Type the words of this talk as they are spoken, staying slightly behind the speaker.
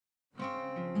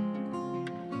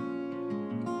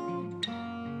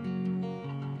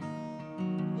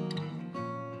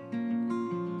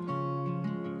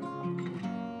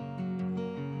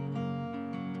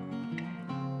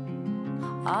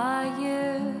I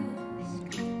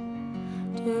used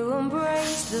to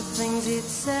embrace the things you'd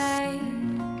say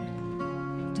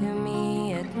to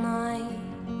me at night,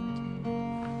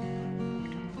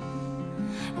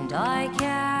 and I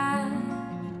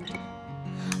kept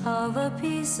all the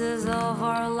pieces of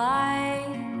our life.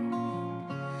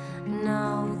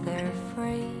 Now they're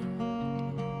free.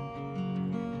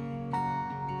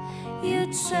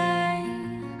 You'd say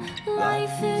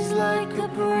life is like a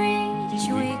bridge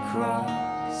we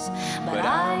cross, but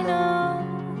I know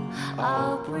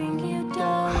I'll bring you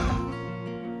down.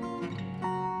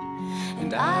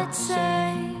 And I'd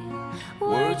say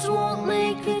words won't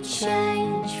make a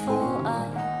change for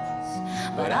us,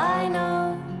 but I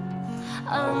know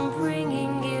I'm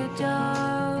bringing you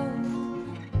down.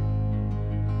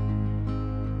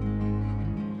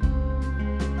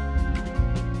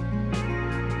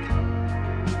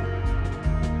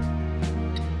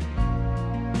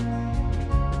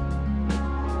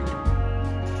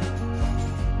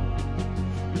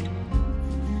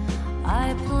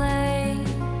 I played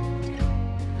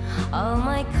all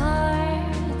my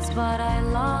cards, but I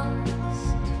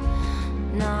lost.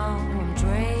 Now I'm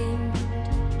drained,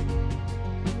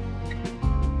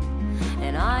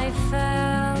 and I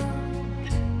felt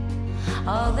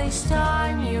all this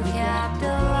time you kept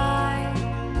alive.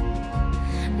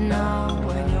 Now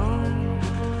I know.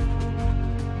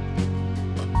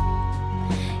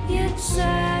 You'd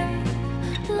say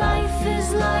life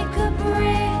is like a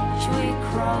bridge we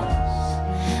cross,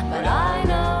 but I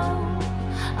know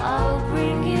I'll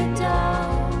bring you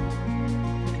down.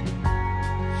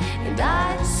 And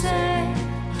I'd say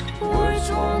words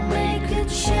won't make a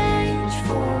change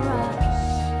for us,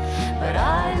 but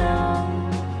I know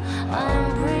I'm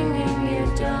bringing you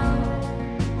down.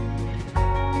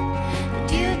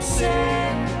 And you'd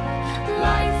say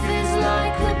life is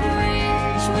like a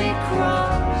bridge we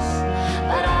cross,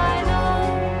 but I know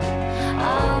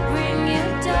I'll bring you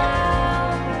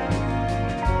down.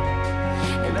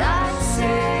 And I'd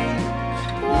say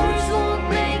words won't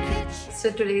make it. So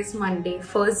today is Monday,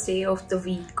 first day of the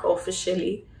week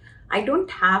officially. I don't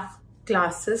have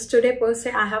classes today per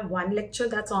se. I have one lecture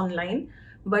that's online,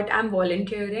 but I'm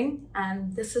volunteering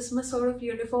and this is my sort of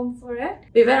uniform for it.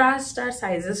 We were asked our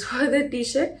sizes for the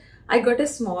t-shirt. I got a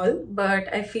small,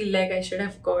 but I feel like I should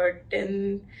have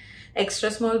gotten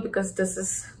extra small because this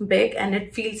is big and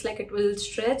it feels like it will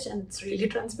stretch and it's really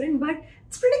transparent, but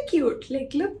it's pretty cute.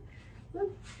 Like look,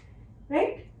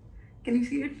 right? Can you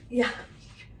see it? Yeah.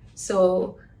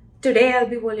 So today I'll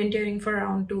be volunteering for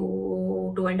around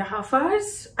 2.5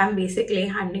 hours. I'm basically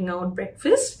handing out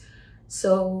breakfast,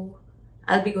 so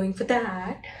I'll be going for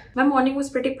that. My morning was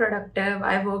pretty productive.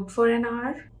 I worked for an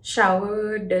hour,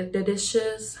 showered, did the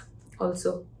dishes.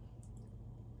 Also,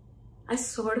 I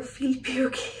sort of feel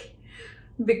pukey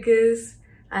because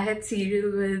I had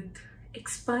cereal with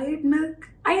expired milk.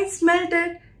 I smelled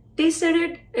it, tasted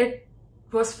it, it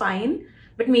was fine.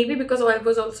 But maybe because I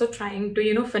was also trying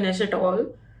to, finish it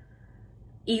all.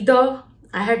 Either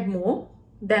I had more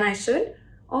than I should,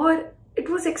 or it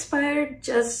was expired,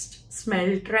 just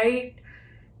smelled right.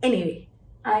 Anyway,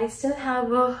 I still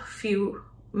have a few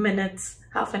minutes,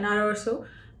 half an hour or so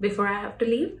before I have to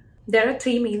leave. There are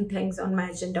 3 main things on my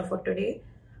agenda for today.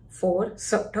 4,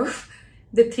 sort of.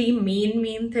 The 3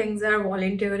 main things are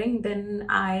volunteering. Then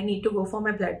I need to go for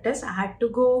my blood test. I had to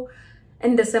go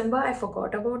in December. I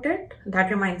forgot about it. That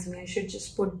reminds me, I should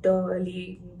just put the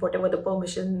leave, whatever the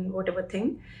permission, whatever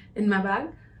thing in my bag.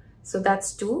 So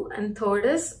that's 2. And 3rd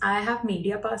is I have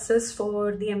media passes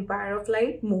for the Empire of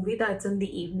Light movie that's in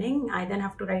the evening. I then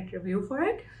have to write review for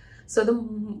it. So the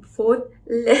 4th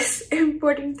less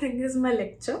important thing is my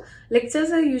lecture. Lectures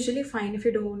are usually fine if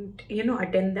you don't,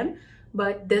 attend them.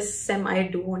 But this sem I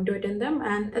do want to attend them,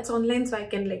 and it's online, so I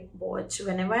can like watch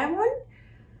whenever I want.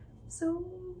 So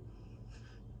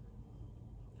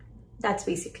that's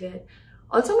basically it.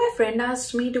 Also, my friend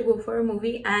asked me to go for a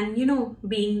movie, and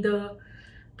being the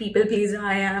people pleaser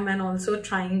I am and also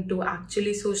trying to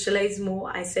actually socialize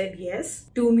more, I said yes.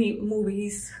 2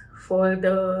 movies for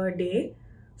the day.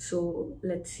 So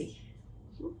let's see.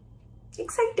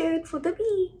 Excited for the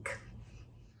week.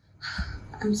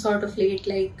 I'm sort of late,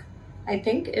 like I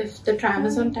think if the tram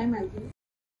is on time, I'll be.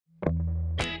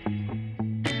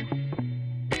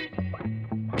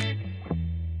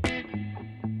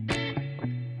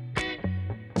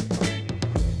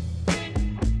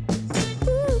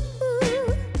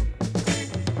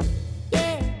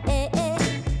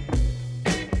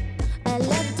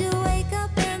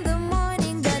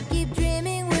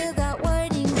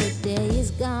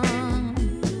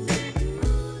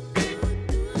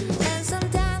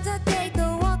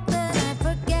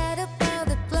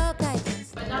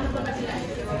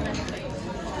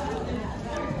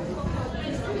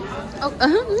 Oh.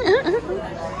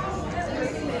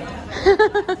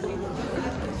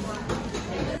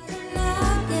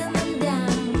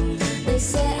 They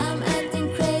say I'm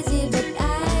acting crazy, but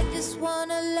I just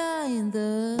wanna lie in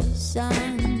the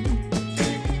sun.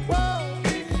 Whoa,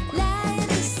 lie in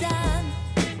the sun.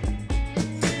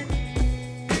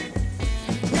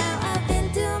 Now I've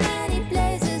been to many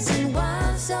places and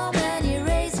won so many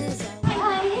races.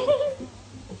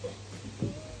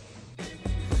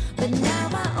 But now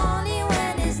my only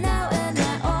win is now, and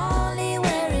my only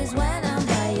wear is when I'm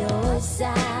by your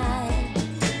side.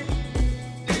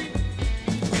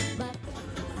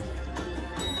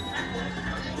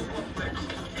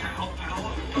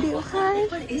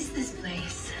 What is this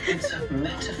place? It's a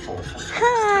metaphor for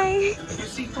Hi. You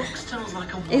see, Foxtel's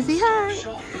like a Is he one-stop hi?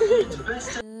 shop. It's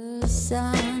best The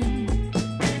sun,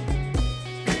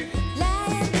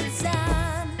 lie in the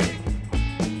sun,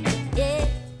 yeah.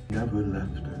 Never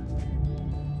left.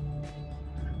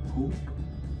 Hope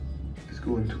is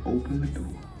going to open the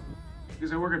door.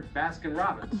 Because I work at Baskin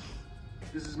Robbins.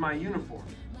 This is my uniform.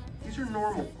 These are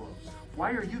normal clothes.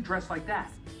 Why are you dressed like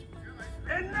that?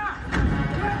 Enough!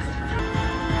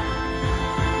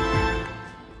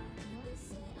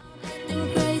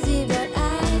 Acting crazy, but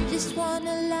I just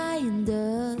wanna lie in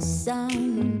the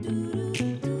sun.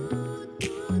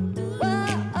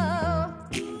 Whoa,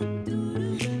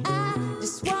 I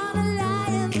just wanna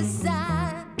lie in the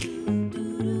sun.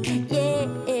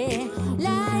 Yeah,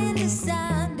 lie in the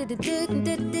sun.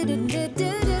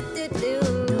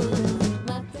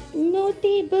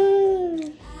 Naughty boo.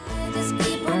 I just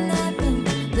keep on knocking,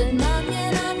 they're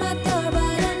knocking on my door,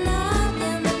 but I'm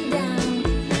knocking them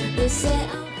down. They say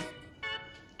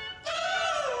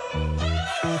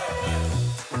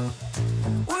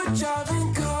We're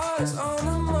driving cars on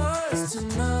a Mars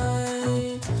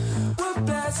tonight. We're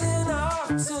blasting off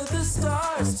to the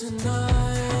stars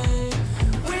tonight.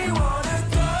 We wanna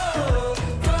go,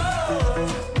 go.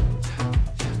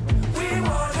 We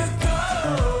wanna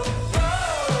go, go.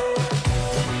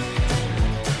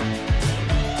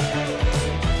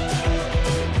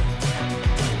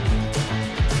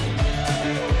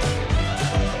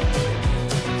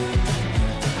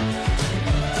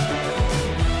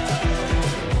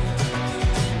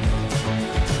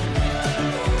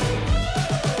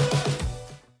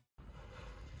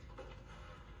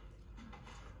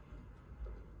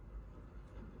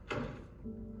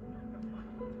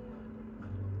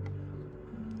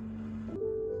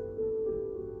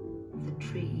 The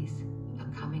trees are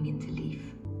coming into leaf.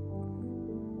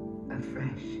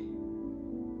 Afresh.